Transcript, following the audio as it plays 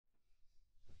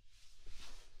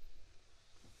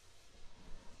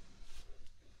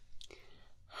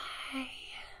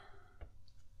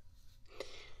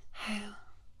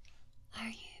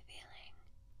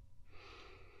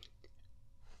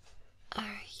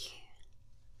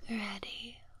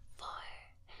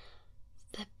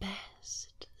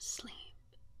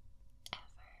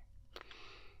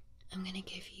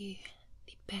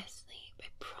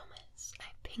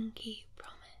pinky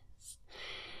promise.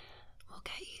 We'll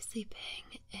get you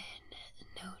sleeping in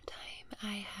no time.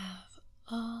 I have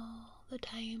all the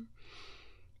time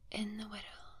in the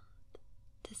world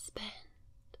to spend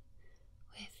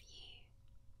with you,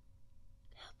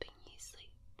 helping you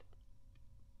sleep.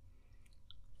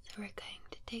 So we're going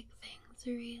to take things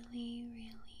really,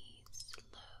 really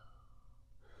slow.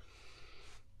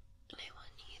 And I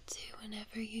want you to,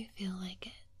 whenever you feel like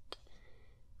it,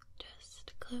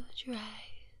 just close your eyes.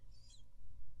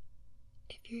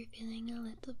 If you're feeling a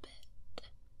little bit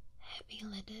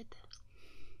heavy-lidded,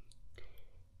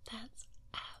 that's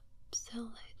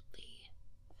absolutely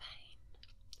fine.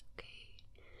 Okay?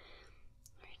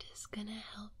 We're just gonna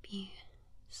help you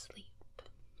sleep.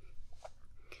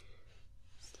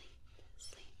 Sleep,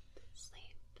 sleep,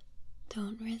 sleep.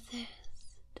 Don't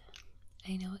resist.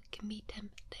 I know it can be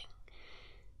tempting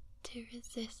to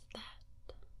resist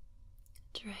that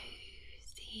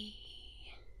drowsy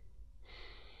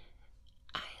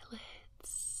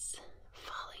eyelids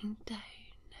falling down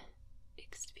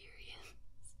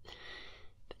experience,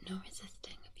 but no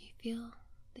resisting. If you feel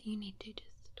that you need to,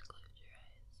 just close your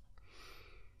eyes.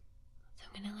 So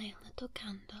I'm going to light a little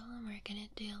candle and we're going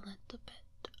to do a little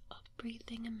bit of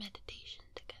breathing and meditation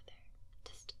together.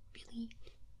 Just really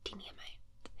teeny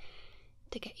amount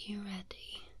to get you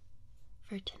ready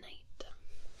for tonight.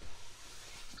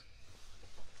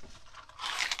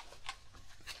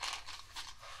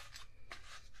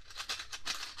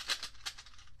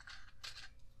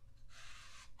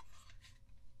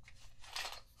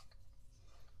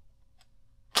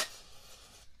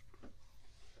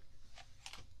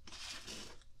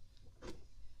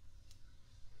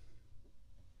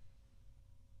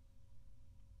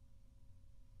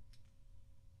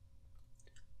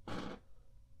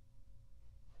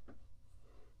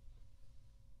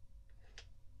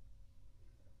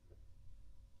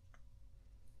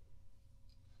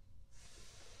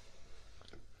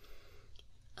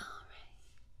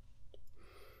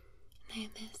 Now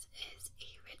this is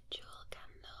a ritual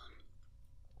candle,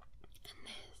 and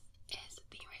this is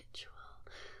the ritual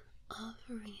of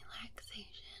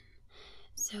relaxation.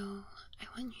 So I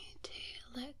want you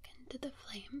to look into the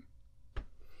flame,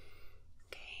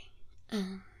 okay,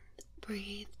 and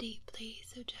breathe deeply.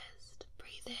 So just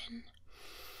breathe in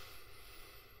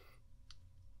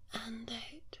and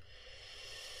out,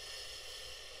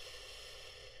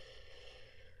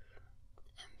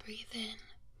 and breathe in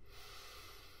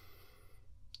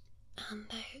and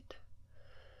out.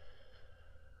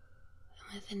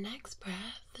 And with the next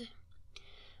breath,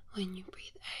 when you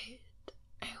breathe out,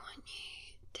 I want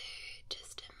you to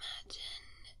just imagine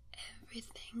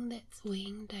everything that's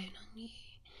weighing down on you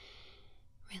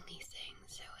releasing.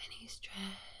 So any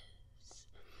stress,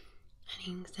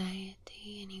 any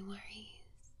anxiety, any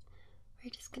worries, we're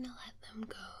just gonna let them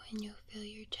go, and you'll feel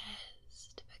your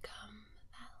chest become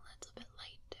that little bit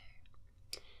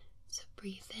lighter. So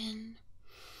breathe in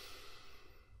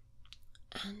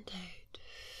and out.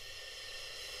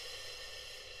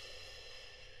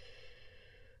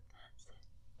 That's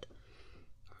it.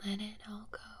 Let it all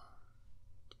go.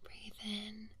 Breathe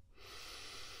in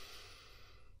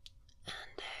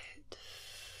and out.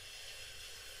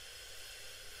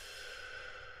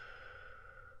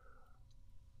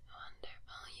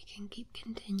 Wonderful. You can keep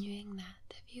continuing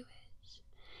that if you wish.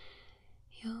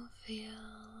 You'll feel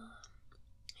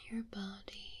your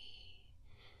body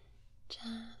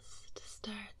just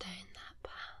start down that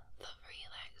path of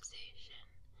relaxation,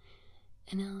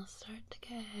 and it'll start to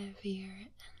get heavier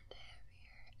and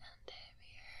heavier and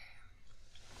heavier.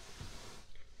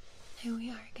 Now we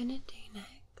are gonna do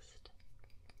next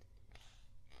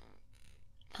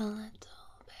a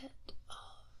little bit of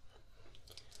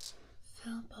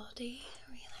full body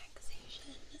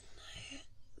relaxation. Now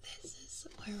this is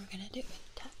where we're gonna do it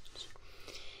with touch.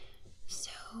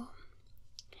 So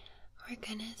we're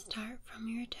gonna start from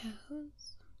your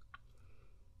toes,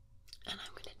 and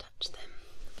I'm gonna touch them.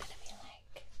 I'm gonna be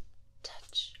like,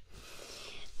 touch.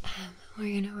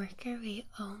 We're gonna work our way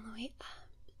all the way up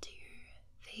to your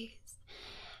face,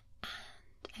 and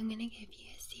I'm gonna give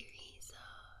you a series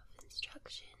of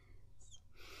instructions,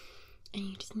 and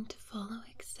you just need to follow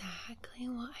exactly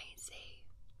what I say,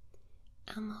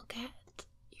 and we'll get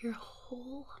your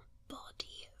whole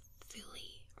body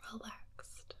fully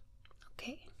relaxed.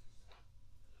 Okay?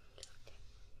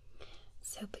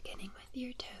 So beginning with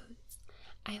your toes,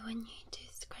 I want you to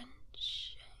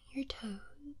scrunch your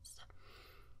toes,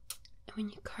 and when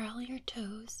you curl your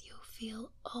toes, you'll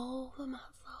feel all the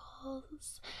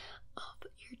muscles of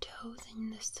your toes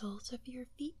and the soles of your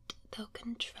feet. They'll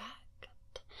contract,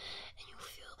 and you'll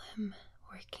feel them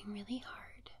working really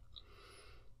hard.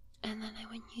 And then I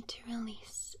want you to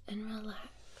release and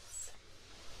relax.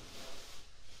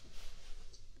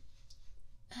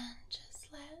 And just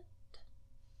let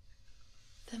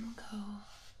them go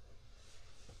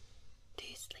to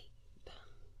sleep.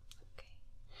 Okay.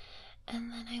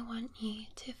 And then I want you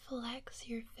to flex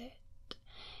your foot.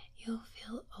 You'll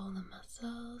feel all the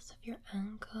muscles of your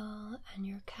ankle and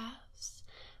your calves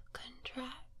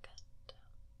contract.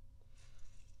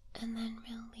 And then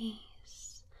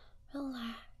release,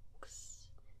 relax,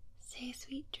 say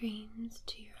sweet dreams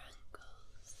to your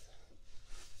ankles.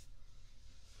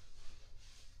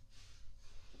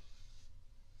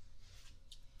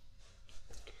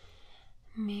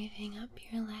 Moving up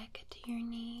your leg to your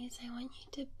knees, I want you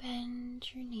to bend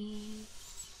your knees.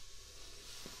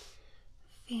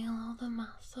 Feel all the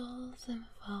muscles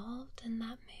involved in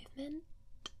that movement.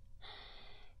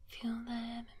 Feel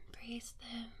them, embrace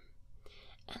them,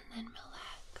 and then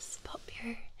relax. Pop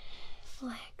your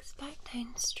legs back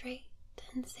down straight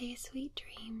and say sweet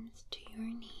dreams to your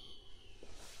knees.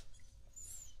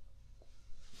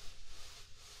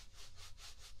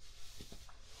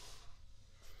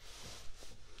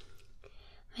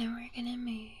 Then we're going to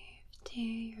move to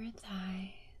your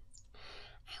thighs.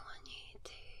 I want you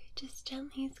to just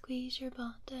gently squeeze your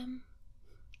bottom.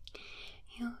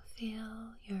 You'll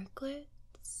feel your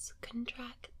glutes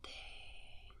contracting.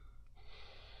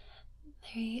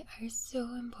 They are so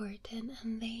important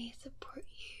and they support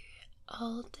you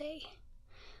all day,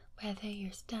 whether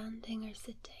you're standing or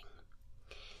sitting.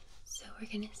 So we're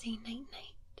going to say night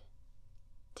night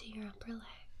to your upper legs.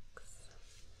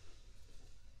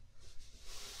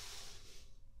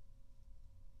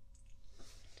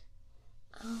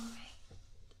 Alright,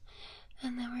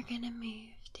 and then we're going to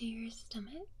move to your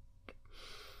stomach,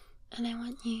 and I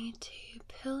want you to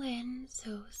pull in,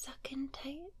 so suck in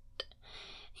tight.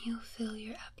 You'll feel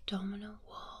your abdominal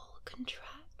wall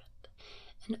contract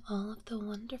and all of the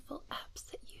wonderful abs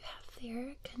that you have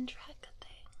there contracting.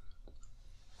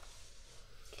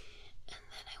 And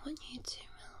then I want you to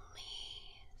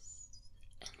release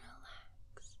and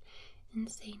relax and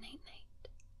say night night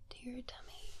to your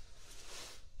tummy.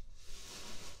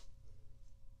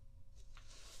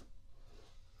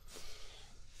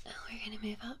 And we're going to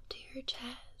move up to your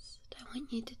chest. I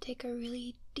want you to take a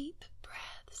really deep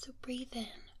breath, so breathe in.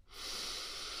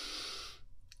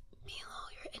 Feel all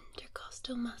your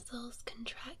intercostal muscles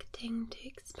contracting to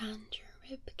expand your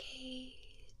rib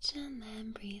cage, and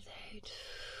then breathe out.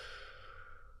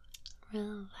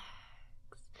 Relax.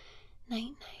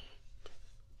 Night night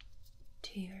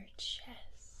to your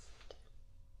chest.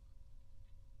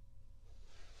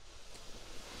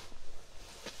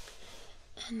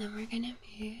 And then we're going to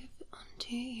move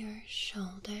onto your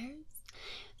shoulders.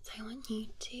 So I want you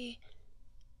to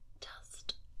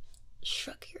just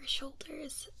shrug your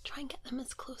shoulders. Try and get them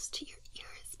as close to your ear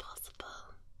as possible.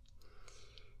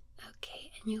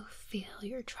 Okay, and you'll feel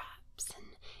your traps and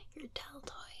your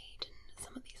deltoid and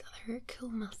some of these other cool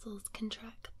muscles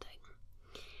contracting.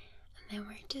 And then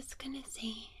we're just gonna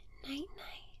say night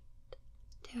night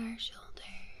to our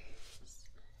shoulders.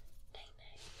 Night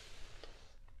night.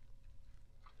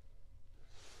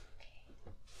 Okay.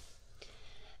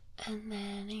 And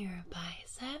then your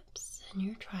biceps and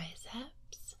your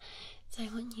triceps. So I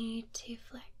want you to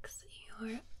flex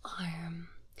your arm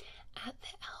at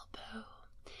the elbow.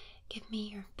 Give me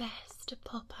your best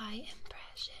Popeye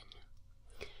impression.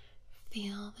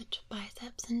 Feel the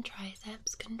biceps and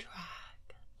triceps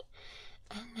contract,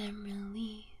 and then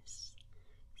release.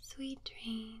 Sweet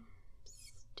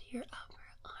dreams to your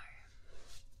upper arm.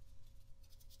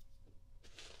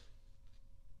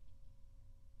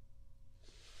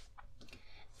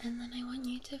 And then I want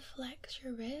you to flex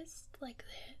your wrist like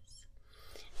this,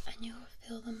 and you'll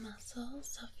feel the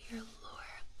muscles of your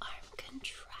lower arm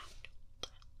contract.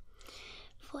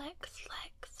 Flex,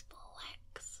 flex,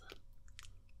 flex,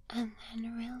 and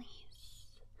then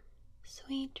release.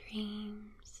 Sweet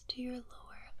dreams to your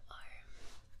lower arm.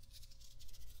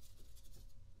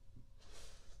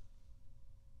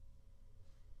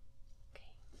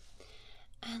 Okay,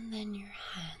 and then your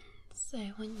hands.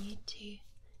 I want you to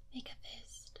make a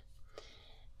fist,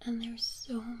 and there's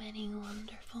so many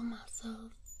wonderful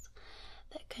muscles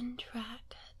that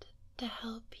contract to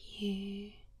help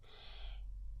you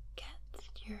get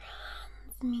your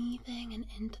hands moving and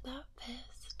into that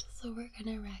fist. So we're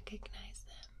going to recognize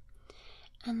them,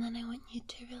 and then I want you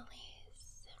to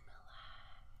release and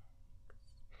relax.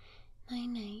 Night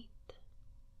night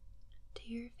to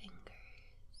your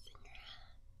fingers and your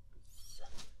hands.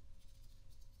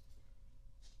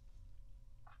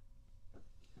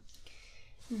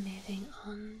 Moving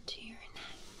on to your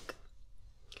neck,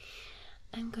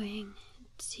 I'm going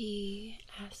to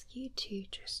ask you to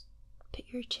just put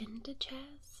your chin to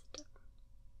chest,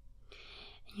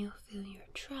 and you'll feel your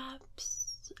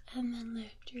traps, and then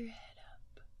lift your head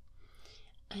up,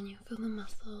 and you'll feel the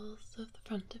muscles of the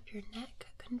front of your neck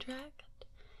contract,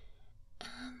 and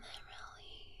then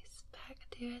release back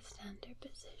to a standard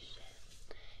position.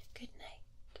 Good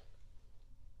night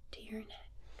to your neck.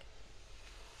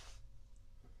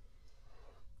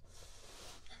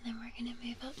 And then we're going to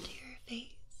move up to your face.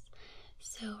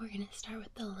 So we're going to start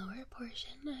with the lower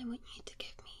portion. I want you to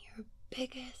give me your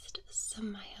biggest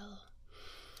smile.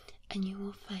 And you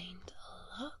will find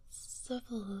lots of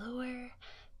lower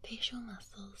facial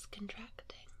muscles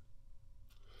contracting.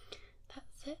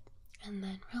 That's it. And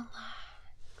then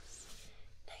relax.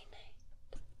 Night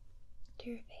night to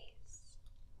your face.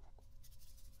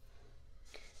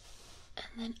 And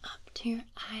then up to your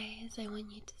eyes. I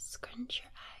want you to scrunch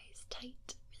your eyes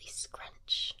tight. Really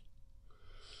scrunch.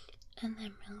 And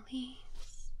then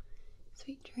release.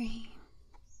 Sweet dreams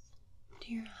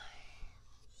to your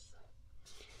eyes.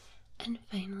 And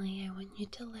finally, I want you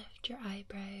to lift your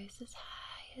eyebrows as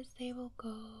high as they will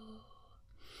go.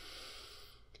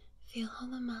 Feel all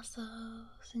the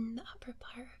muscles in the upper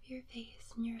part of your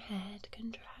face and your head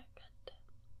contract.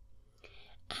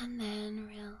 And then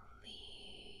release.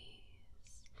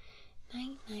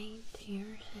 Night night to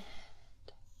your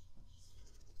head.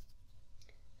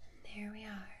 And there we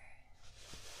are.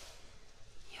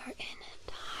 Your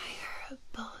entire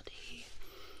body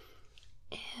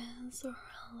is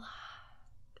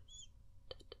relaxed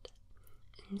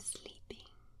and sleeping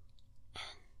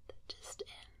and just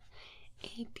in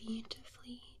a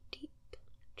beautifully deep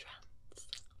trance.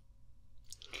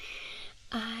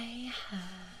 I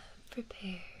have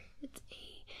prepared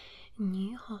a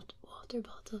new hot water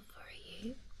bottle for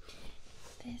you.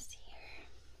 This here.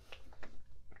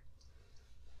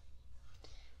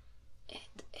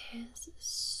 It is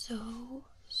so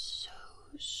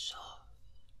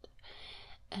soft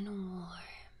and warm,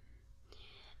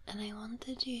 and I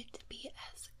wanted you to be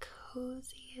as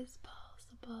cozy as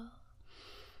possible,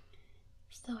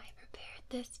 so I prepared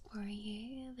this for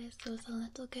you. This was a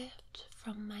little gift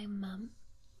from my mum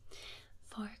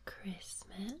for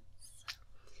Christmas,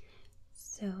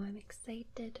 so I'm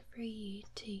excited for you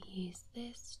to use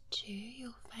this too.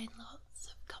 You'll find lots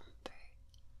of comfort.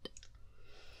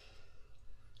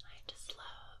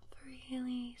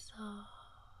 Really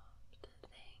soft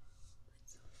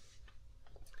things.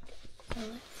 So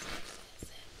let's stick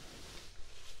this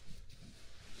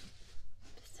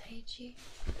in beside you.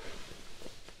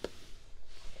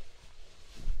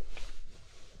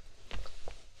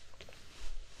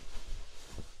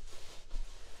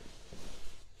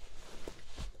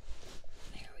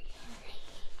 There we are.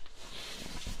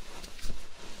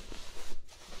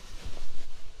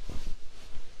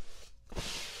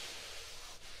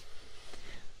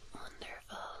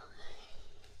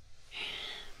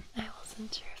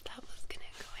 Wasn't sure if that was gonna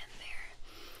go in there.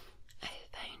 I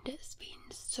find it's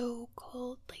been so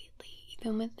cold lately.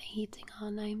 Even with the heating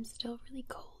on, I'm still really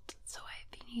cold, so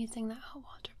I've been using that hot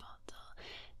water bottle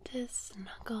to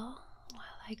snuggle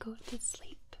while I go to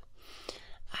sleep.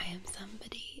 I am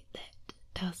somebody that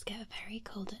does get very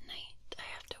cold at night. I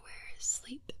have to wear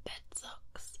sleep bed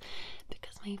socks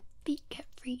because my feet get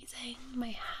freezing,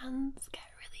 my hands get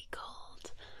really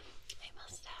cold. I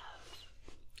must have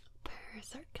poor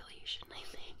circulation, I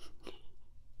think.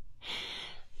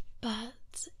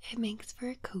 But it makes for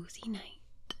a cozy night,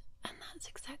 and that's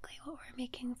exactly what we're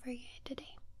making for you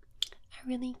today. A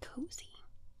really cozy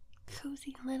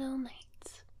little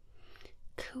night,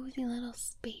 cozy little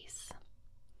space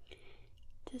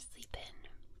to sleep in.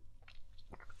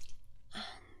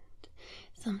 And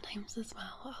sometimes as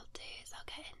well, what I'll do is I'll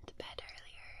get into bed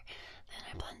earlier, then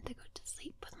I plan to go to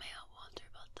sleep with my hot water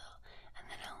bottle, and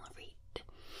then I'll read.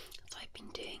 So I've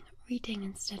been doing reading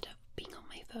instead of being on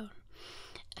my phone,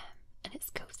 and it's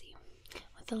cozy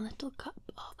with a little cup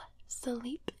of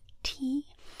sleep tea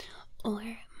or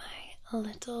my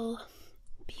little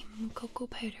beam cocoa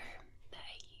powder that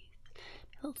I use, my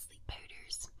little sleep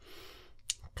powders,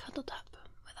 cuddled up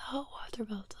with a hot water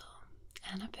bottle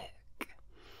and a book.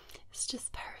 It's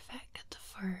just perfect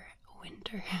for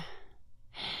winter.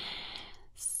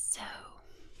 So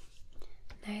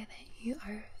now that you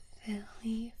are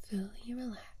fully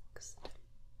relaxed,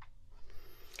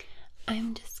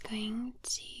 I'm just going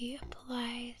to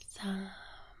apply some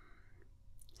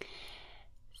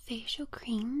facial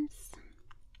creams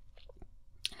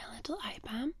and a little eye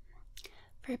balm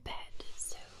for bed.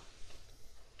 So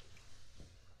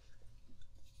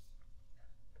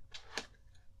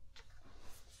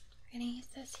we're going to use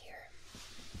this here.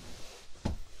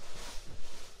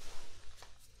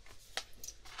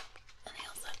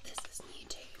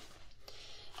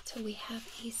 So we have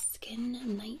a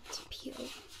skin night peel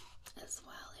as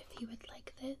well, if you would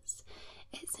like this.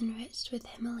 It's enriched with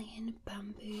Himalayan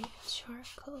bamboo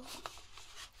charcoal,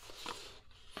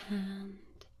 and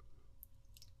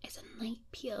it's a night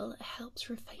peel. It helps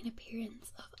refine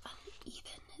appearance of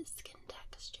uneven skin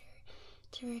texture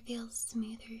to reveal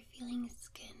smoother feeling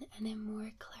skin and a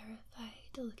more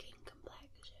clarified looking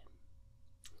complexion.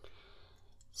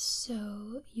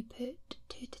 So you put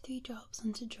 2 to 3 drops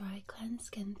onto dry, cleansed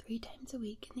skin 3 times a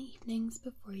week in the evenings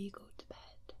before you go to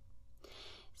bed.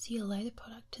 So you allow the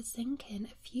product to sink in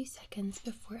a few seconds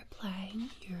before applying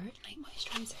your night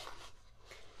moisturizer.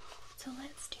 So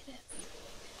let's do this,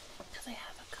 because I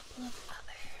have a couple of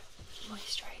other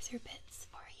moisturizer bits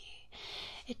for you.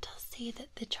 It does say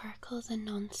that the charcoal is a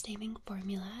non-steaming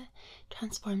formula,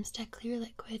 transforms to a clear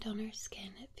liquid on our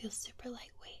skin. It feels super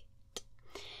lightweight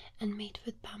and made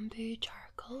with bamboo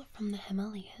charcoal from the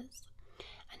Himalayas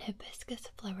and hibiscus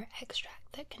flower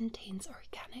extract that contains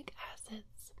organic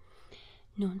acids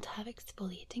known to have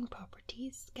exfoliating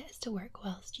properties. Gets to work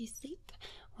whilst you sleep.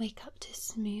 Wake up to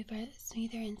smoother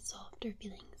and softer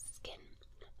feeling skin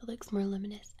that looks more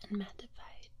luminous and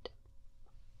mattified.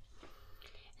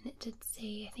 And it did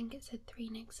say, I think it said 3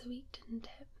 nights a week, didn't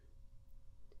it?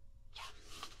 Yeah.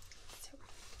 So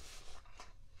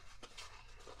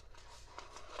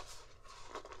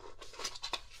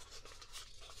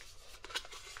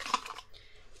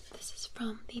this is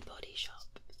from the Body Shop.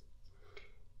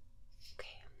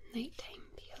 Nighttime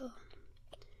peel,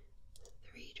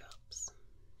 3 drops.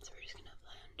 So we're just gonna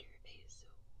apply onto your face. So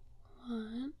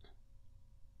 1,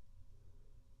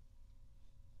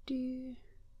 2,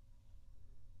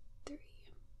 3.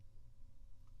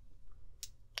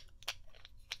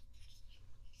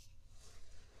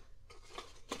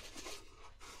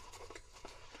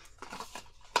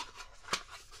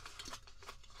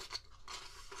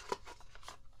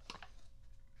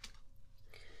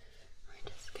 We're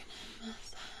just gonna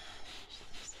massage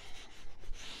this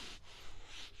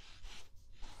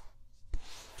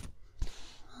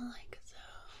in, like so.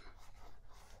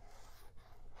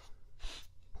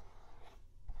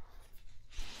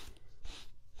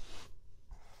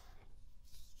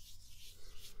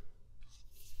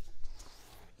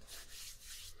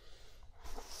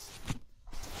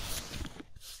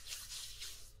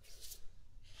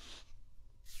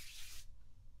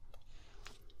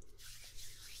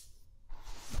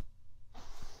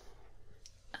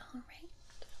 Alright,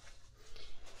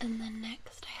 and then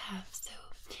next I have, so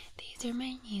these are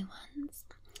my new ones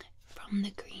from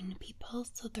the Green People,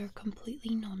 so they're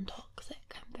completely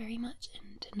non-toxic. I'm very much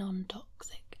into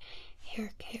non-toxic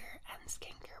hair care and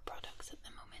skincare products at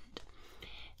the moment.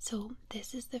 So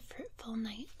this is the Fruitful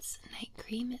Nights Night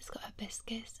Cream. It's got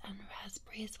hibiscus and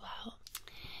raspberry as well.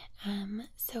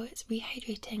 So it's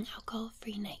rehydrating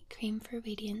alcohol-free night cream for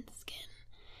radiant skin.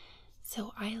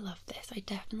 So I love this. I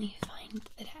definitely find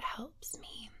that it helps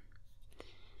me.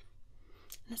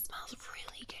 And it smells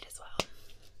really good as well.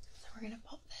 So we're going to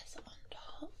pop this on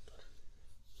top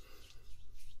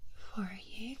for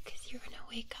you, because you're going to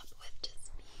wake up with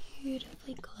just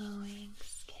beautifully glowing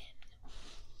skin.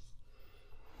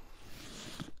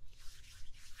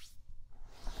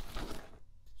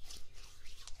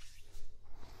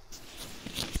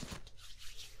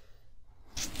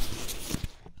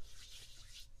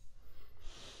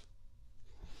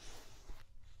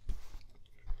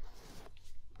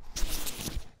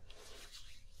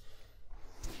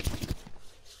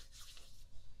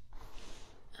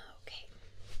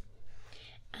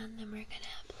 And then we're going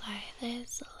to apply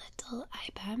this little eye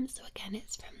balm. So again,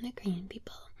 it's from the Green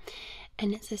People,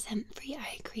 and it's a scent-free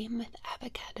eye cream with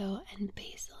avocado and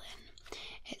basil in.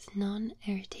 It's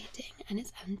non-irritating and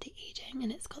it's anti-aging,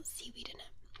 and it's got seaweed in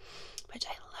it, which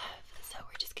I love. So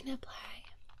we're just going to apply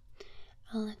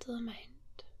a little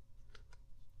amount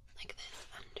like this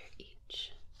under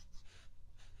each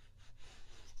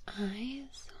eye.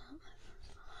 So this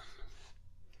one,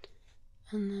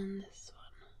 and then this one.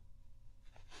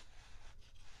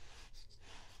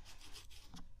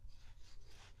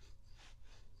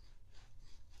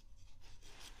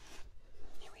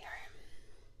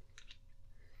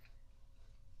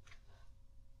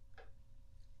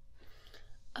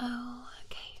 Oh,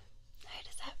 okay. How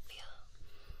does that feel?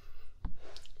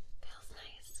 Feels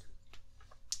nice.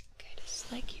 Good,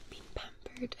 it's like you've been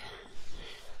pampered.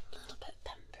 A little bit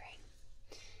pampering.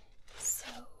 So,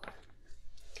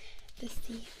 this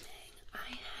evening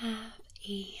I have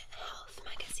a health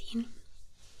magazine.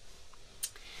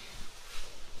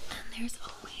 And there's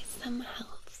always some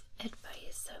health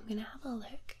advice. So I'm going to have a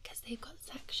look, because they've got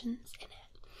sections in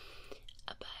it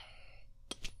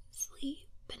about sleep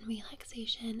and and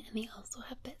relaxation, and they also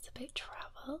have bits about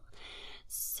travel.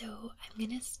 So I'm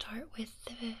going to start with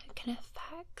the kind of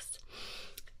facts.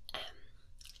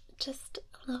 Just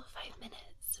a little 5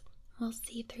 minutes. We'll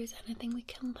see if there's anything we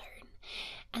can learn.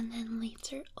 And then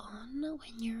later on,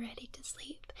 when you're ready to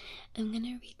sleep, I'm going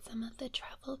to read some of the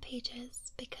travel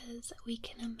pages because we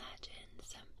can imagine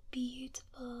some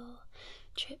beautiful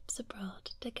trips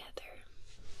abroad together.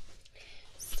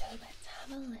 So let's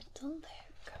have a little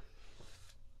look.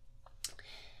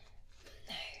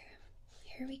 Now,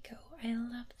 here we go. I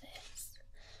love this.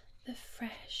 The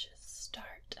fresh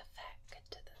start effect.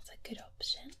 That's a good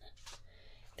option.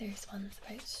 There's ones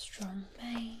about strong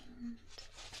mind,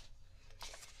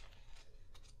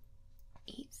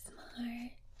 eat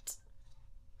smart. Let's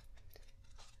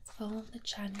follow the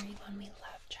January one. We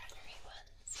love January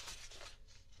ones.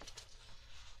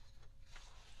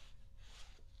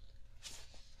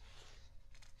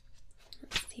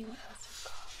 Let's see what else we've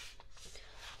got.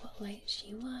 What lights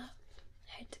you up,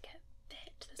 how to get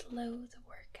fit. There's loads of workouts.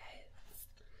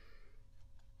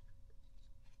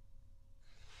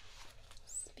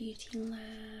 Beauty lab.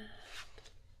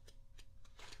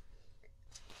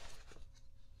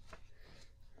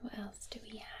 What else do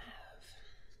we have?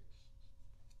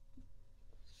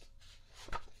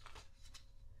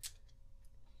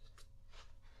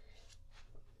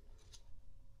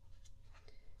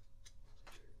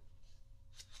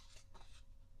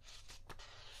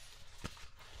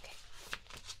 Okay.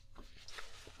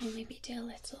 We'll maybe do a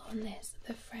little on this,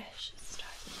 the fresh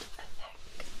start effect.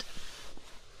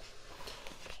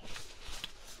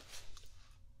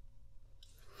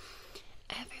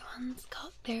 Everyone's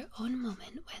got their own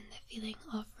moment when the feeling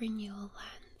of renewal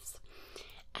lands,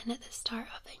 and at the start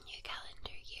of a new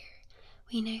calendar year,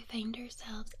 we now find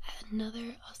ourselves at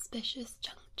another auspicious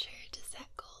juncture to set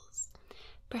goals.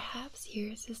 Perhaps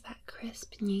yours is that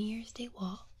crisp New Year's Day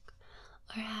walk,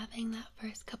 or having that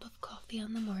first cup of coffee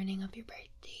on the morning of your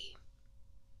birthday.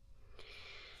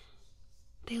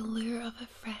 The allure of a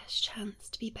fresh chance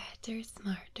to be better,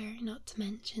 smarter, not to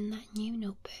mention that new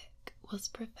notebook, was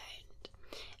profound.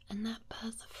 And that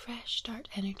buzz of fresh start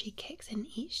energy kicks in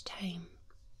each time.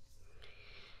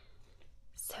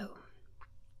 So,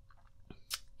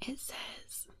 it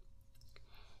says,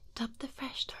 dubbed the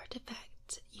fresh start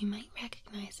effect, you might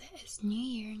recognize it as New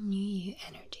Year, New You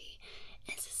energy.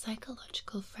 It's a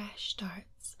psychological fresh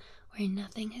starts where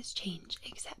nothing has changed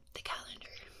except the calendar.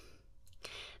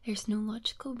 There's no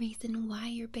logical reason why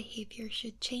your behaviour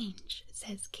should change,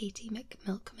 says Katie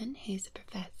McMilkman, who's a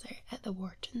professor at the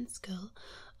Wharton School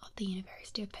of the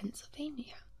University of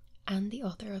Pennsylvania and the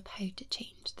author of How to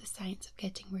Change, the Science of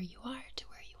Getting Where You Are to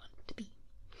Where You Want to Be.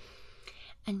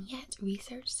 And yet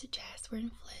research suggests we're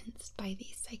influenced by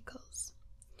these cycles.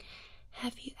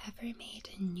 Have you ever made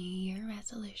a New Year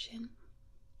resolution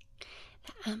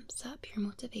that amps up your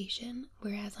motivation,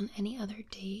 whereas on any other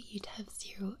day you'd have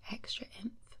zero extra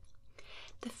oomph?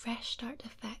 The fresh start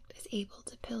effect is able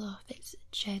to pull off its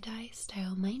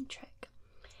Jedi-style mind trick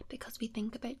because we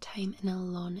think about time in a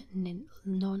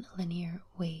non-linear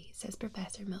way, says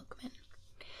Professor Milkman.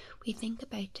 We think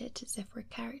about it as if we're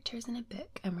characters in a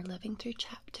book and we're living through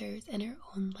chapters in our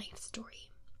own life story.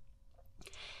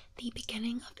 The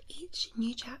beginning of each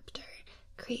new chapter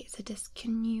creates a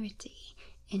discontinuity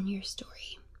in your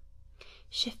story,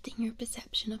 shifting your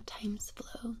perception of time's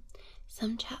flow.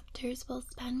 Some chapters will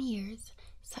span years,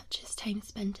 such as time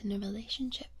spent in a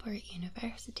relationship or at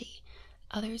university.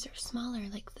 Others are smaller,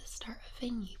 like the start of a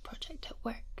new project at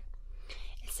work.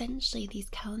 Essentially, these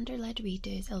calendar-led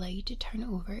redos allow you to turn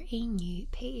over a new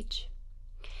page.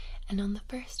 And on the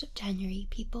 1st of January,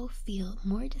 people feel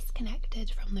more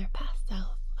disconnected from their past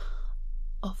self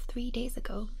of 3 days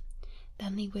ago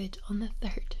than they would on the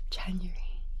 3rd of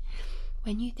January.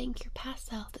 When you think your past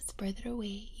self is further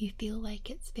away, you feel like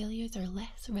its failures are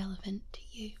less relevant to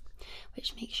you,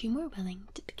 which makes you more willing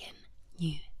to begin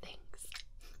new things.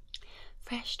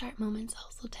 Fresh start moments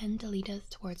also tend to lead us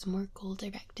towards more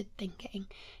goal-directed thinking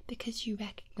because you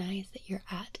recognize that you're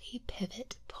at a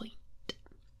pivot point.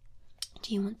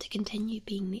 Do you want to continue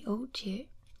being the old you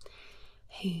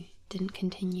who didn't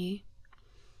continue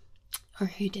or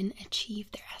who didn't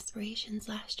achieve their aspirations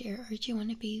last year, or do you want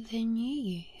to be the new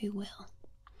you who will?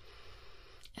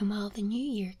 And while the new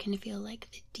year can feel like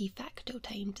the de facto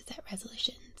time to set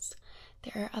resolutions,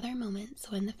 there are other moments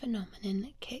when the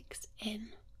phenomenon kicks in,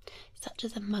 such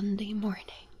as a Monday morning.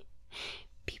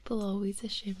 People always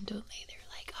assume, don't they? They're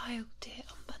like, oh, I'll do it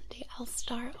on Monday. I'll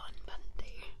start on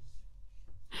Monday.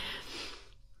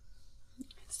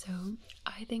 So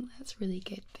I think that's really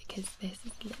good because this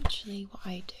is literally what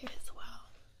I do as well.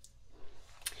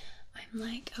 I'm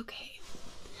like, okay,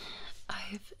 I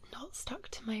I've not stuck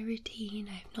to my routine,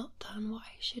 I've not done what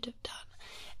I should have done,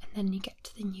 and then you get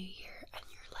to the new year and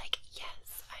you're like,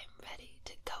 yes, I'm ready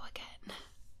to go again.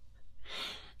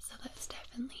 So that's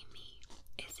definitely me.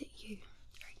 Is it you?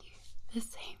 Are you the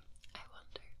same? I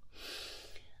wonder.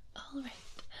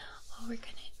 Alright, well, we're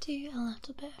gonna do a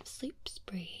little bit of sleep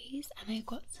sprays, and I've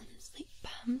got some sleep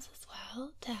balms as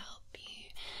well to help you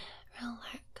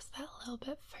relax that a little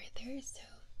bit further. So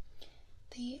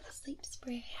the sleep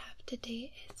spray I have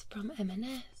today is from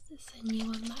M&S. It's a new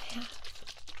one that I have.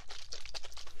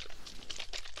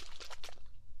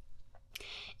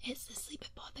 It's the Sleep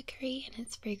Apothecary, and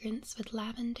it's fragrance with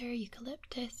lavender,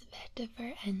 eucalyptus,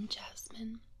 vetiver, and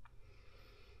jasmine.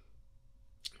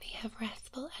 They have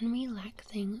restful and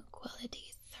relaxing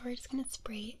qualities, so we're just going to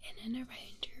spray in and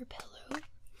around your pillow,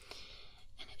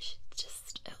 and it should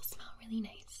just, it'll smell really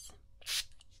nice.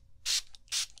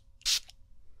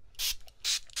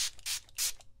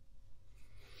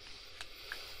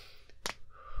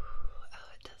 Oh,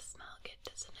 it does smell good,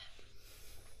 doesn't it?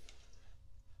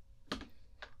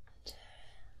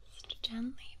 Just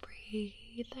gently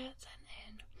breathe that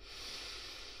in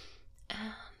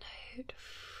and out,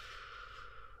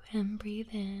 and breathe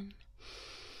in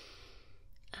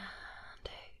and out.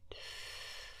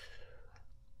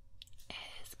 It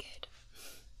is good.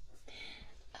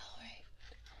 Alright,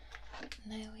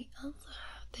 now we also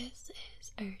have, this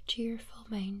is our cheerful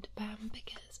mind balm,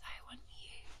 because I want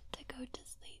you to go to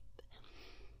sleep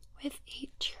with a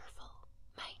cheerful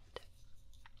mind.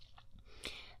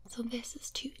 So this is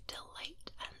to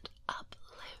delight and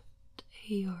uplift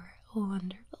your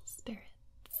wonderful spirits.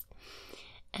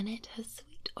 And it has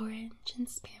sweet orange and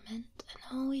spearmint, and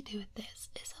all we do with this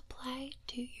is apply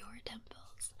to your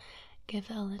temples. Give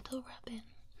it a little rub in,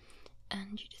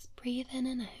 and you just breathe in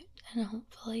and out, and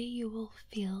hopefully you will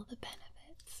feel the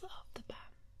benefits of the balm.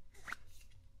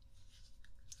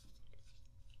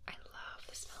 I love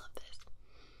the smell of this.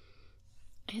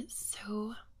 It's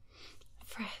so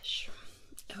fresh.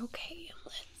 Okay,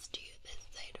 let's do this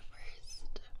side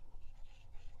first.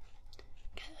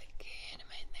 Get a good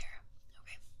amount there.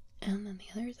 Okay, and then the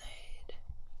other side.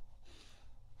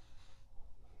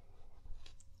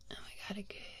 And we got a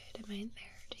good amount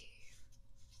there too.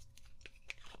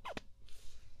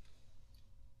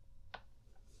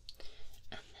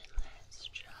 And then let's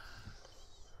just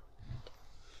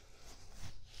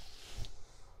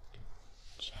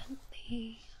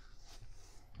gently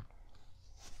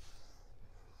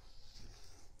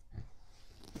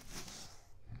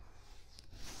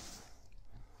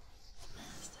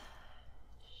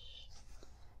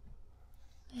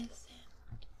this in,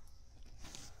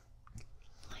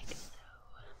 like so.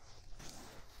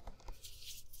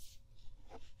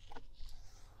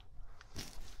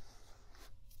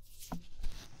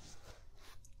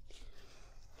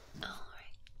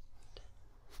 Alright.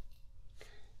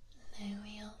 Now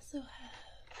we also have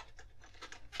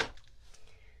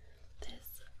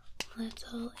this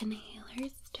little inhaler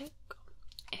stick.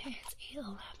 It is a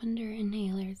lavender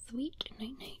inhaler sweet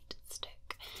night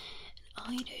stick. And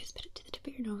all you do is put it to the tip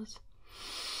of your nose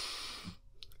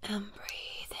and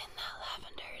breathe in that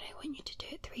lavender, and I want you to do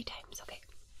it 3 times, okay?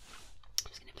 I'm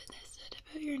just gonna put this to the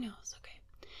tip of your nose, okay?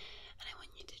 And I want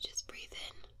you to just breathe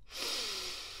in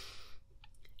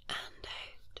and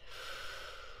out,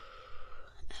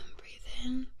 and breathe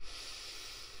in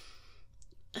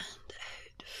and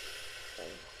out,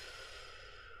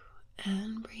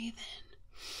 and breathe in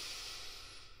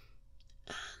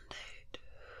and out.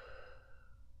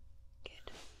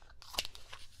 Good.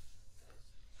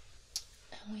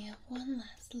 And we have one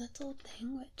last little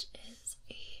thing, which is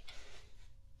a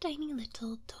tiny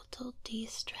little total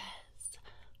de-stress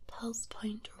pulse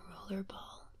point roller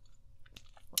ball.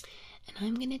 And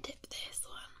I'm going to dip this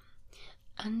one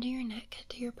under your neck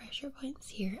to your pressure points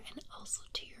here, and also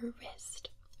to your wrist,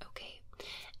 okay?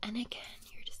 And again,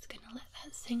 you're just going to let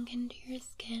that sink into your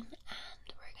skin,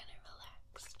 and we're going to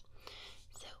relax.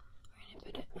 So we're going to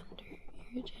put it under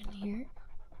your chin here,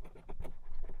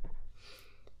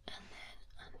 and then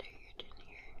under your chin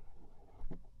here,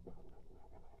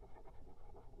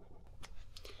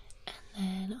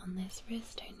 and then on this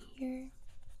wrist down here,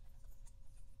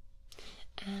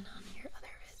 and on your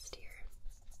other wrist here.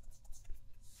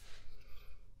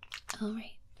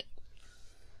 Alright.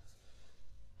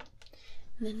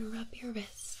 And then rub your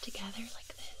wrists together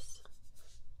like this.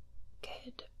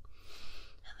 Good.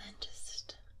 And then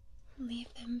just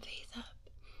leave them face up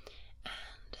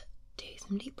and do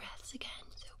some deep breaths again.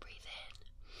 So breathe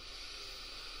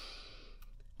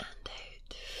in and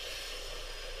out.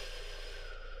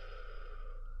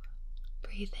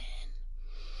 Breathe in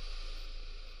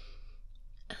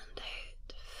and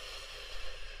out.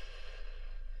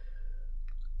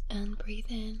 and breathe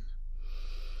in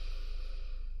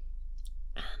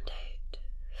and out.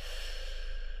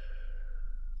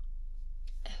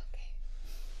 Okay.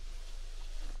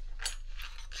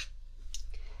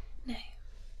 Now,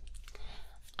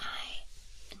 I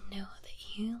know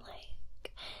that you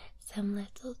like some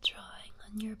little drawing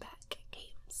on your back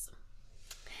games.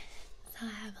 So I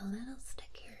have a little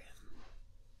stick here.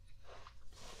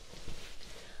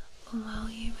 While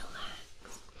you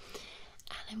relax,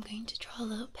 and I'm going to draw a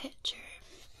little picture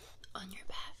on your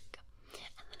back, and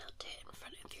then I'll do it in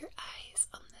front of your eyes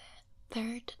on the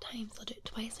third time. So I'll do it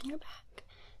twice on your back,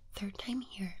 third time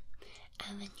here,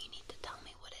 and then you need to tell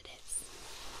me what it is.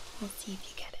 We'll see if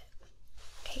you get it.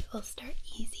 Okay, we'll start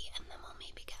easy and then we'll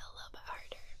maybe get a little bit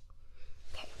harder.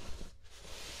 Okay.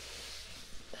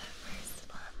 The first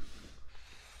one.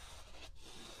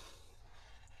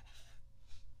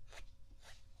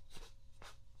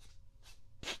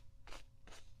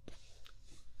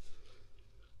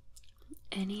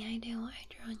 Any idea what I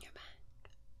drew on your back?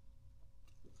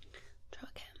 Draw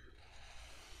again.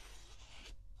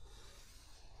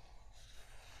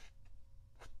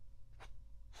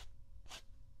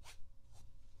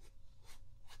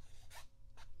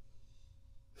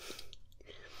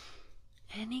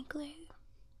 Any glue?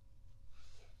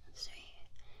 So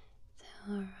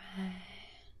around.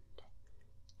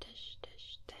 Dash,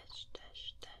 dash, dash,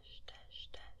 dash, dash, dash,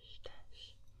 dash,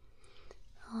 dash.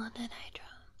 What did I draw?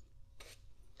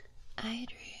 I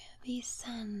drew the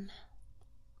sun.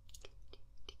 Tick,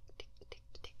 tick, tick,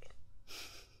 tick, tick.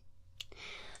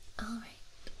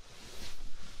 Alright.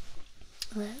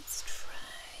 Let's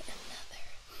try another.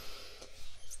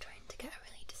 It's trying to get a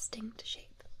really distinct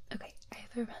shape. Okay, I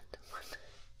have a random one.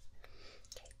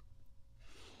 Okay.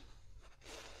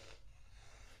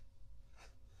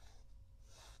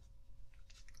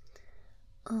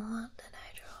 What did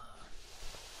I draw?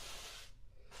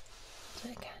 So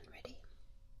again, ready?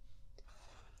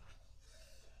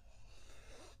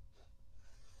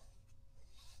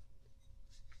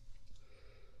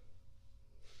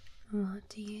 What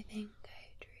do you think I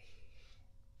drew?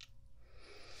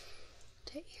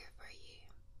 To ear for you.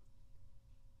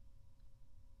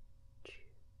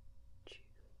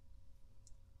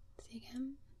 See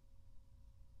again?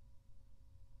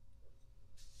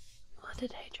 What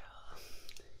did I draw?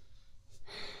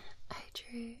 I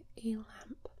drew a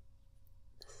lamp.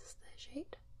 This is the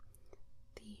shade.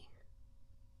 The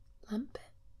lamp bit,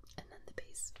 and then the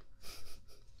base.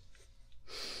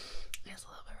 It's a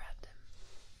little bit random.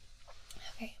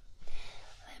 Okay,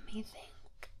 let me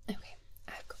think. Okay,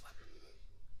 I've got one.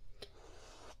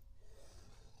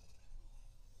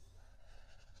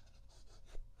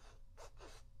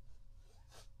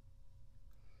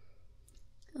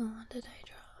 What did I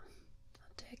draw?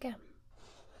 I'll do it again.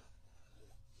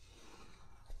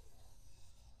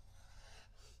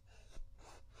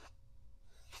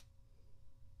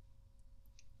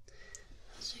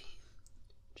 I'll show you.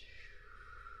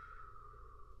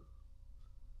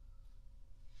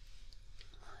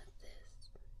 What is this?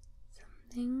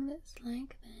 Something that's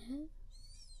like this,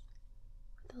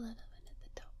 with a little bit at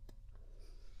the top.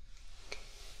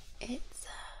 It's a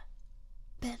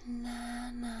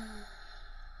banana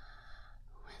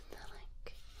with the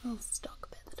little stalk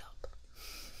bit at the top.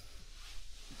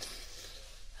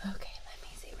 Okay, let me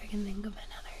see if I can think of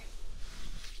another.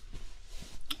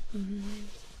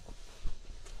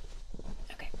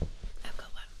 Okay, I've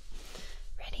got one.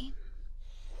 Ready?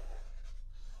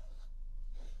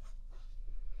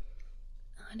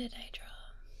 What did I draw?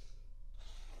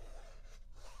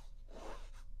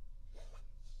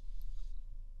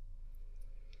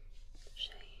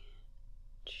 Show you.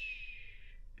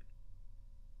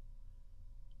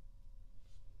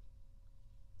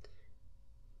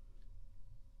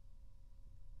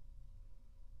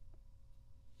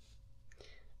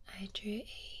 I drew a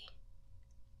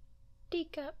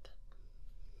teacup.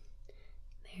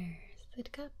 There's the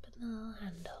cup and the little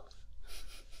handle.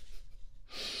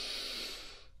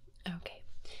 Okay,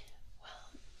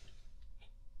 well,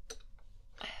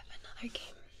 I have another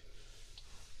game.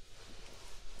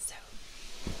 So,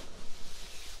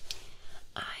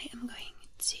 I am going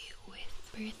to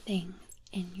whisper things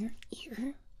in your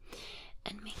ear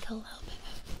and make a little bit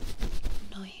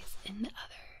of noise in the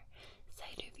other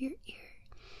side of your ear.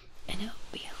 And it'll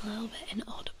be a little bit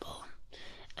inaudible.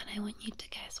 And I want you to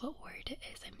guess what word it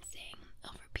is I'm saying.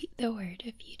 I'll repeat the word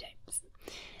a few times.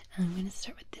 And I'm going to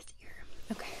start with this ear.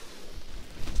 Okay.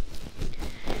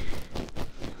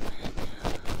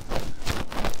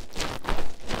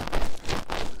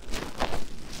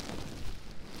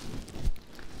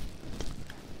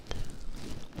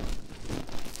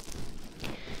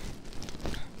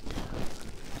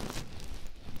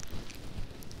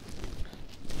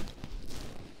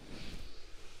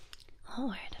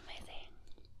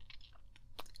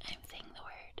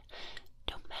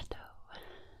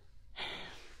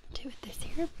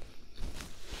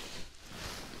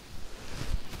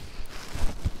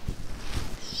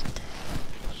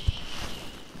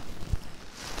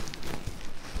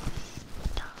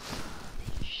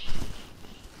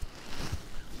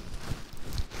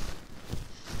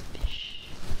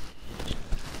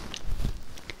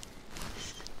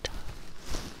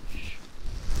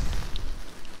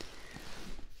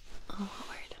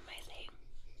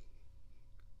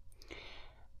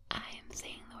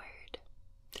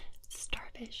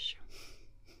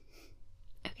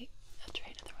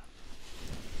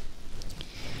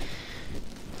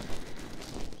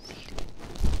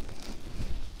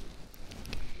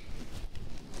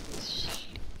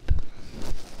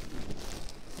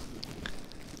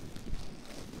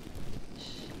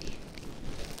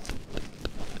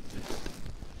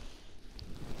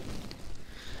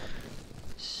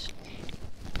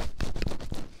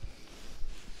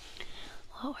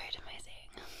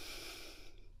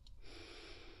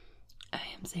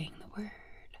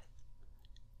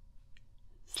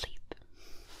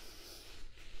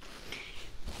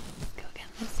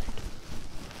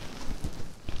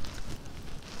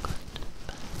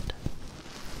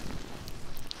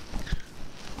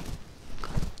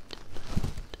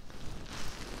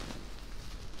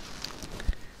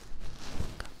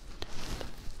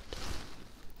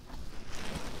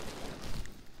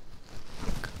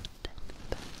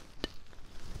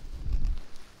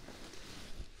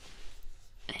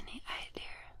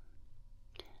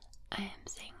 I am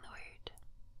saying the word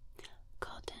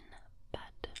cotton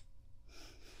bud.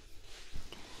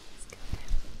 Let's go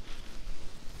there.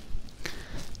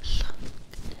 Loch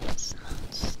Ness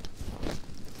Monster.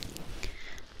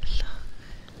 Loch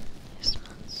Ness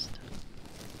Monster.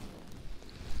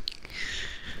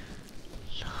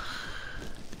 Loch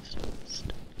Ness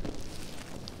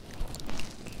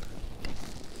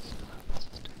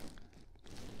Monster.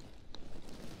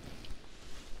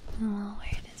 What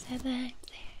word is it that I'm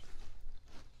saying?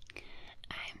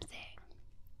 I'm saying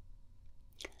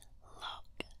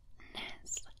Loch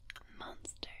Ness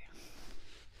Monster.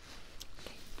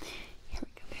 Okay, here we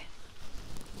go again.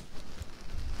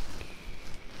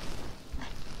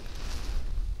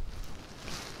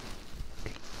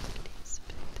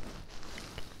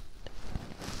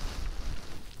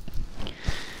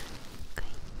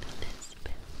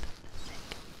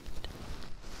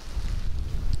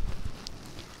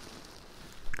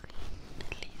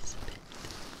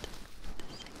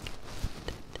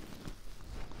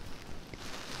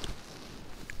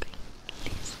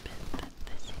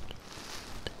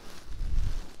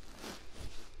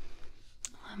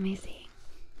 What am I saying?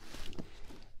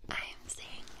 I'm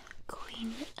saying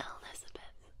Queen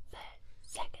Elizabeth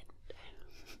II.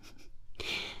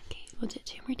 Okay, we'll do it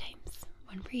 2 more times.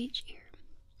 1 for each ear.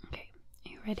 Okay,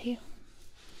 are you ready?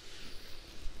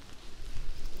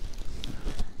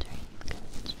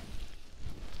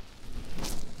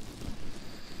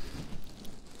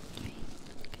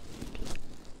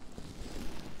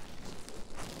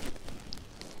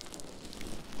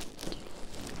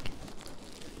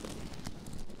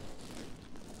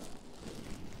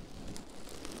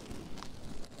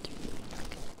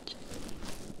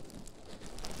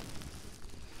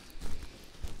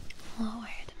 What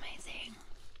word am I saying?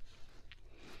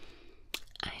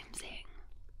 I'm saying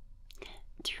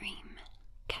dream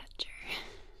catcher.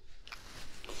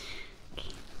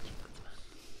 Okay, next one.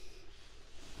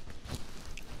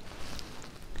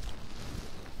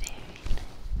 Very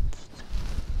lights.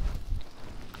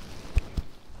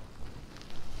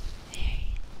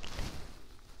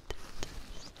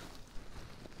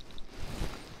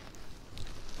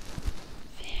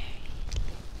 Very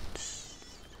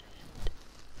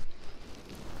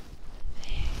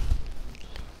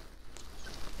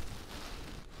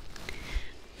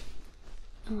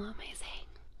What am I saying?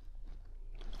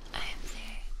 I'm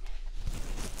saying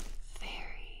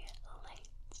fairy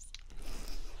lights.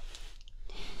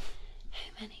 How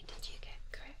many did you get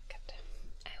correct?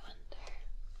 I wonder.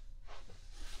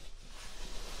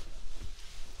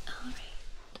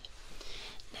 Alright.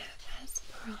 Now, as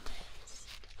promised,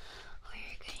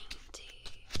 we're going to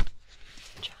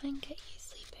try and get you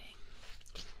sleeping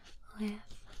with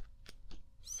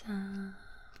some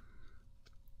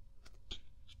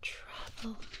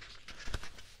travel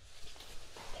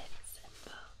bits and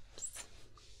bobs.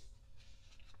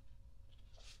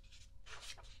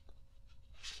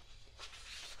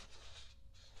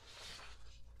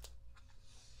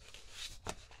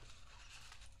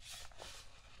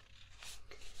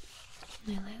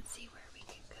 Now let's see where we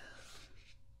can go.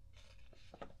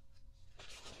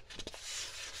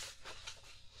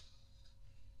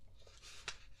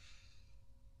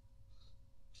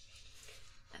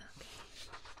 Okay.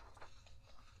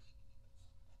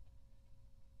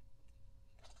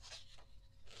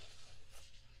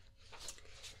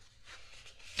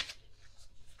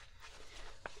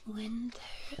 Winter,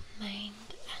 mind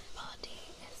and body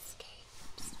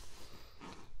escapes.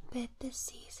 Bid the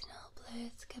seasonal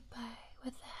blues goodbye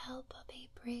with the help of a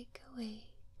breakaway.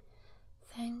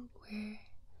 Thank we're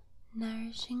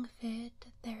nourishing food,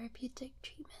 therapeutic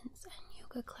treatments and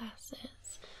yoga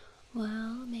classes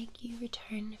will make you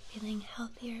return feeling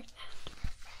healthier and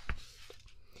refreshed.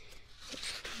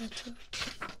 It's a little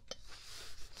retreat.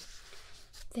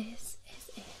 This is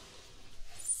in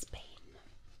Spain.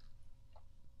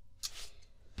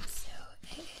 So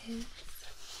it is,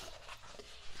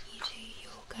 you do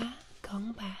yoga,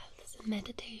 gong baths and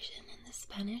meditation in the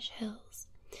Spanish hills.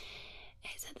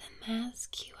 It's at the Mas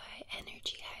QI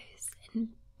Energy House in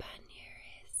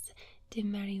Bañeres de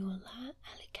Mariola,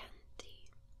 Alicante.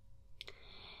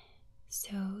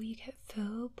 So you get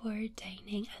full board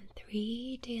dining and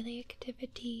 3 daily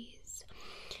activities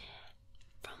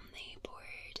from the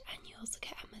board, and you also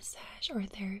get a massage or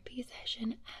therapy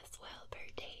session as well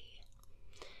per day.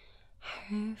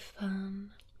 How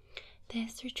fun!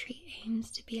 This retreat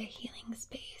aims to be a healing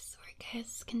space where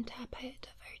guests can tap out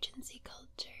of urgency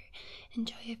culture,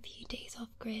 enjoy a few days off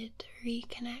grid,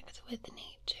 reconnect with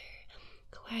nature,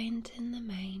 quieten the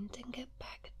mind and get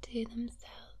back to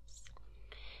themselves.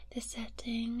 The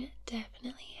setting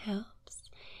definitely helps.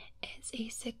 It's a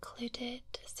secluded,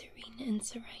 serene and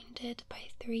surrounded by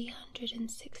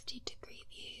 360-degree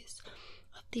views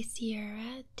of the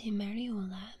Sierra de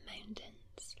Mariola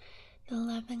Mountains, the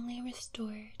lovingly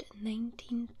restored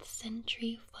 19th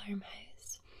century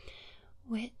farmhouse,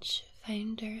 which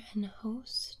founder and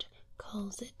host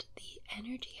calls it the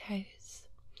Energy House,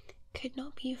 could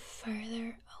not be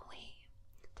further away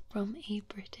from a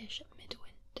British midwinter.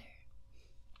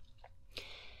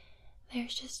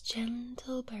 There's just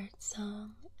gentle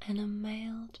birdsong and a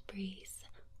mild breeze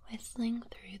whistling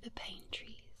through the pine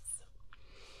trees.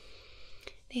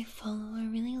 They follow a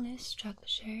really loose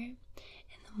structure. In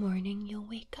the morning you'll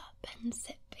wake up and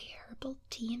sip a herbal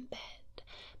tea in bed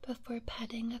before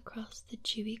padding across the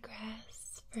dewy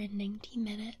grass for a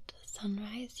 90-minute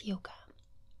sunrise yoga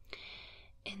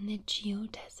in the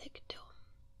geodesic dome.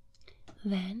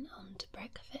 Then on to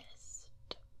breakfast.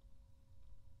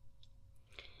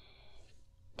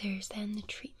 There's then the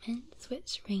treatments,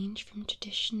 which range from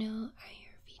traditional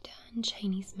Ayurveda and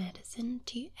Chinese medicine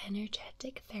to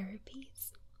energetic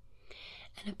therapies.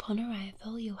 And upon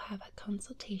arrival, you'll have a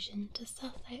consultation to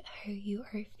suss out how you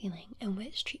are feeling and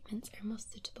which treatments are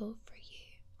most suitable for you.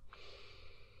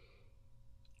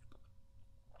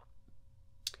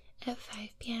 At 5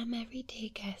 p.m. every day,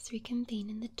 guests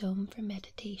reconvene in the dome for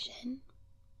meditation,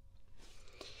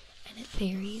 and it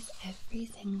varies every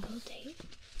single day.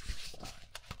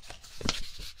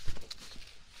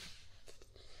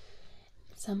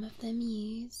 Some of them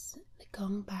use the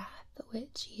gong bath,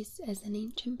 which is an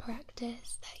ancient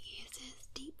practice that uses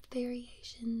deep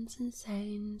variations and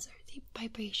sounds, or deep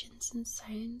vibrations and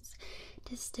sounds,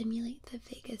 to stimulate the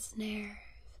vagus nerve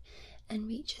and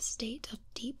reach a state of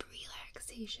deep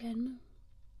relaxation.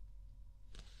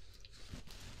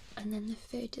 And then the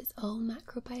food is all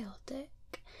macrobiotic,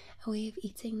 a way of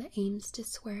eating that aims to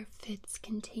swerve foods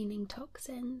containing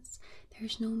toxins.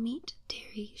 There's no meat,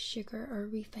 dairy, sugar, or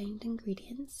refined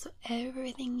ingredients, so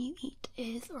everything you eat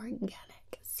is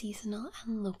organic, seasonal,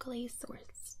 and locally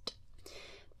sourced.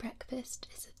 Breakfast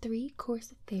is a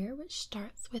 3-course affair which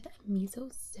starts with a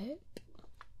miso soup,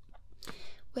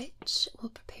 which will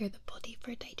prepare the body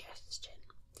for digestion.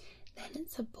 Then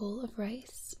it's a bowl of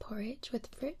rice porridge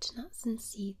with fruit, nuts, and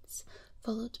seeds,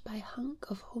 followed by a hunk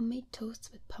of homemade toast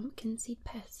with pumpkin seed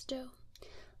pesto.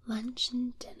 Lunch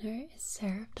and dinner is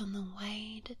served on the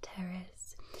wide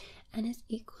terrace and is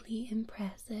equally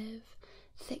impressive.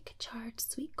 Thick charred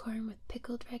sweet corn with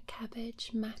pickled red cabbage,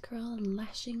 mackerel, and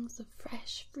lashings of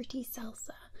fresh fruity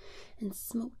salsa, and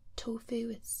smoked tofu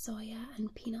with soya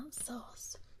and peanut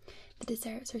sauce. The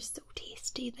desserts are so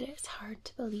tasty that it's hard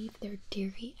to believe they're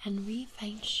dairy and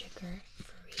refined sugar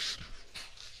free.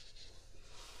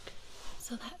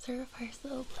 So that's our first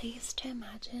little place to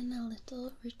imagine a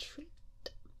little retreat.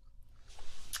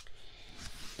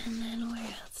 And then where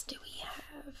else do we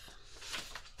have?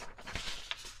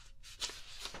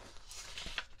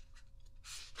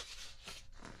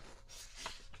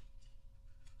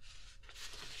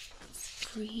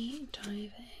 Free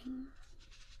diving.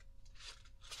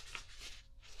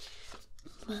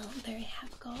 Well, there you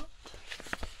have got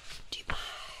Dubai.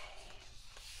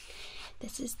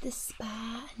 This is the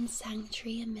spa and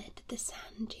sanctuary amid the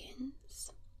sand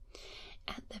dunes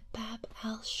at the Bab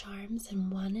Al Sharms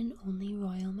and one and only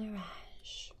Royal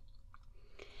Mirage.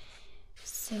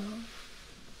 So,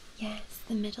 yes,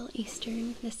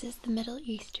 this is the Middle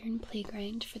Eastern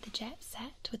playground for the jet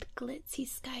set, with glitzy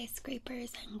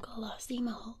skyscrapers and glossy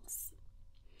malls.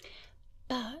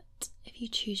 But if you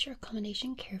choose your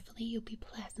accommodation carefully, you'll be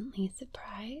pleasantly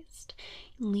surprised.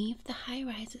 Leave the high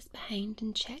rises behind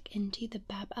and check into the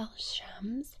Bab Al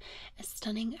Shams, a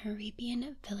stunning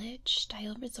Arabian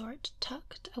village-style resort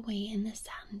tucked away in the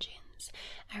sand dunes,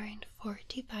 around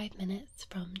 45 minutes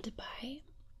from Dubai.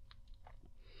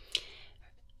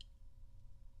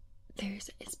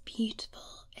 It's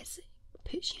beautiful. It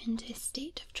puts you into a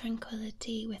state of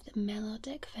tranquility with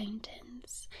melodic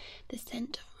fountains, the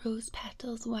scent of rose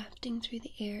petals wafting through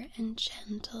the air, and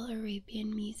gentle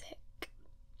Arabian music.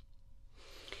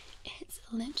 It's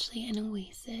literally an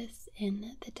oasis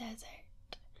in the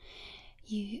desert.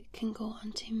 You can go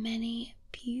on to many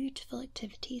beautiful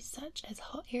activities such as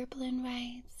hot air balloon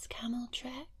rides, camel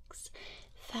treks,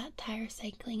 fat tire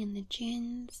cycling in the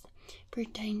dunes. For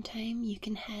downtime, you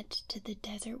can head to the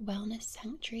Desert Wellness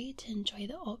Sanctuary to enjoy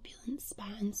the opulent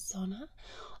spa and sauna,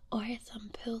 or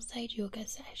some poolside yoga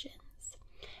sessions.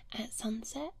 At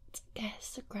sunset,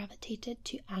 guests gravitated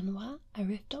to Anwa, a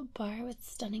rooftop bar with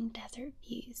stunning desert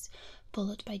views,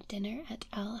 followed by dinner at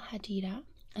Al Hadira,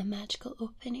 a magical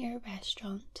open-air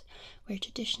restaurant where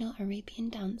traditional Arabian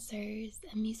dancers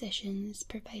and musicians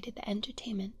provided the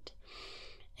entertainment.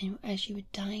 and as you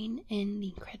would dine in the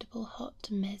incredible hot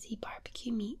mezzy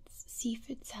barbecue meats,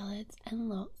 seafood salads, and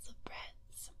lots of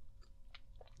breads.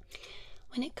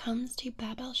 When it comes to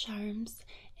Bab al Sharms,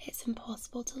 it's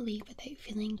impossible to leave without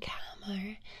feeling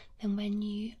calmer than when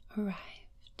you arrived.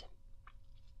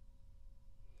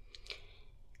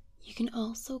 You can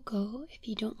also go, if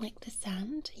you don't like the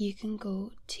sand, you can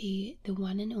go to the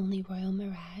one and only Royal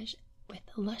Mirage with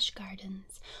lush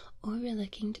gardens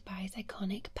overlooking Dubai's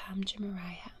iconic Palm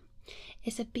Jumeirah.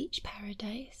 It's a beach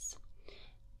paradise,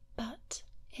 but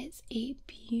it's a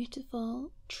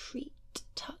beautiful treat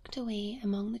tucked away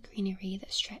among the greenery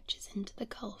that stretches into the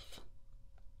Gulf.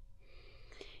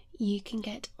 You can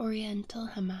get Oriental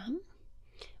Hammam,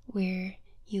 where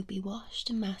you'll be washed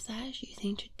and massaged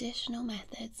using traditional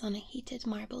methods on a heated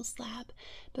marble slab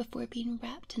before being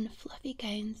wrapped in fluffy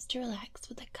gowns to relax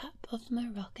with a cup of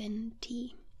Moroccan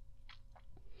tea.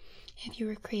 If you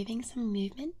were craving some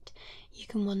movement, you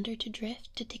can wander to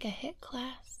Drift to take a HIIT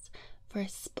class for a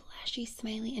splashy,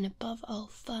 smiley, and above all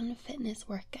fun fitness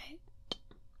workout.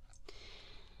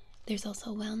 There's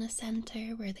also a wellness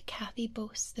centre where the cafe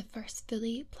boasts the first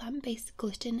fully plant-based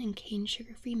gluten and cane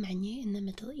sugar-free menu in the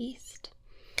Middle East.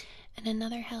 And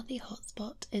another healthy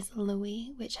hotspot is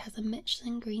Lowy, which has a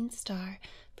Michelin green star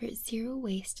for its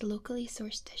zero-waste, locally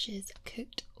sourced dishes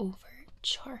cooked over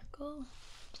charcoal.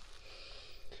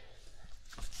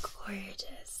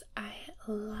 Gorgeous. I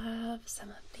love some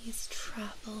of these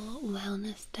travel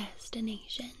wellness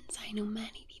destinations. I know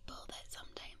many people that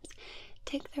sometimes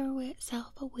take their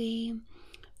self away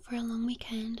for a long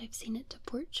weekend. I've seen it to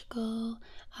Portugal,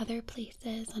 other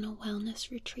places on a wellness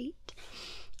retreat,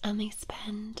 and they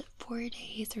spend 4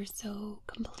 days or so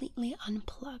completely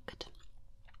unplugged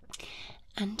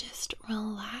and just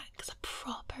relax, a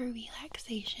proper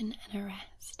relaxation and a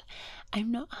rest.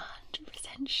 I'm not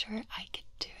 100% sure I could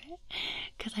do it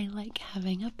because I like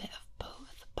having a bit of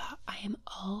both, but I am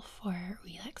all for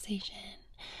relaxation.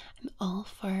 I'm all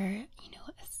for, a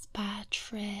spa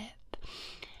trip.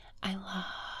 I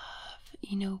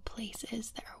love,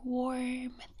 places that are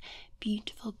warm with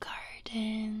beautiful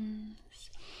gardens.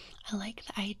 I like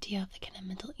the idea of the kind of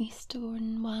Middle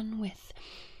Eastern one with,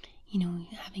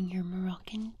 having your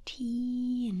Moroccan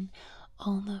tea and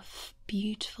all the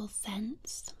beautiful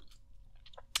scents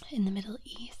in the Middle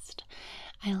East.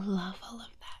 I love all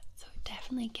of that, so it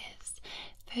definitely gives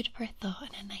food for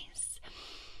thought and a nice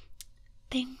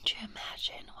thing to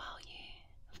imagine while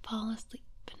you fall asleep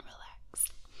and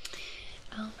relax.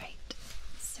 Alright,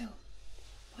 so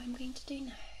what I'm going to do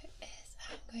now is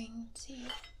I'm going to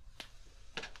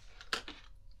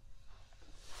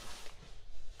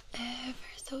ever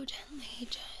so gently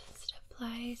just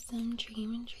apply some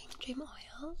Dream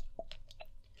oil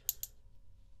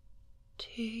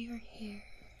to your hair.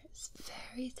 It's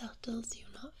very subtle, so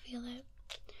you'll not feel it.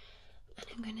 And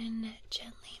I'm going to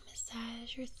gently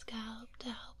massage your scalp to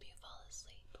help you fall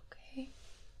asleep, okay?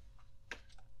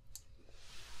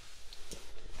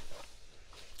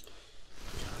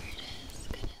 So we're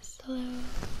just going to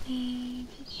slowly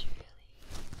but surely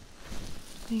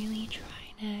really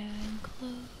try now and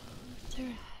close your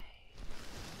eyes.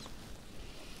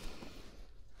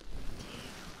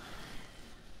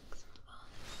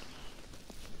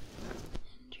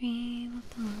 Dream of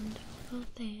the wonderful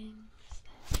things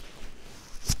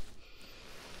that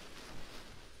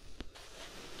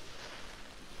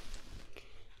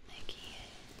the key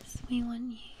is we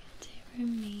want you to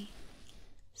remain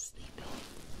sleepy.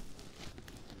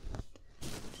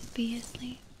 Just be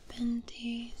asleep and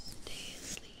to